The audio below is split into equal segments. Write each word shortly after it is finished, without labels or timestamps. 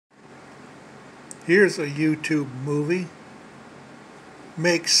Here's a YouTube movie.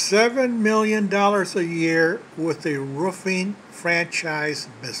 Makes $7 million a year with a roofing franchise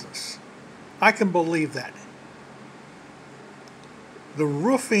business. I can believe that. The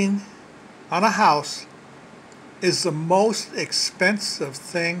roofing on a house is the most expensive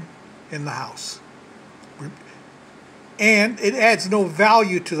thing in the house. And it adds no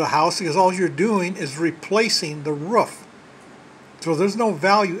value to the house because all you're doing is replacing the roof. So there's no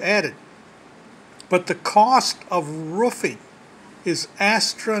value added. But the cost of roofing is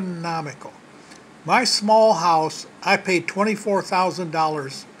astronomical. My small house, I paid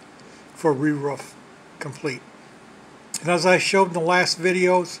 $24,000 for re-roof complete. And as I showed in the last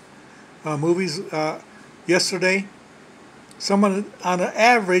movies yesterday, someone on an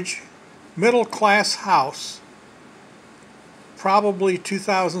average middle-class house, probably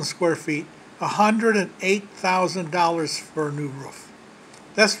 2,000 square feet, $108,000 for a new roof.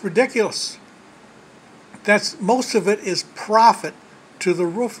 That's ridiculous. Most of it is profit to the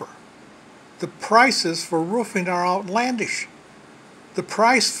roofer. The prices for roofing are outlandish. The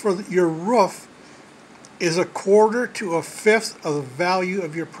price for your roof is a quarter to a fifth of the value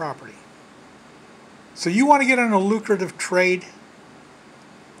of your property. So you want to get in a lucrative trade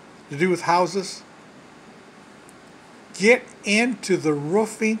to do with houses? Get into the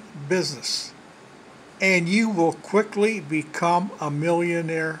roofing business and you will quickly become a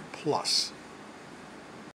millionaire plus.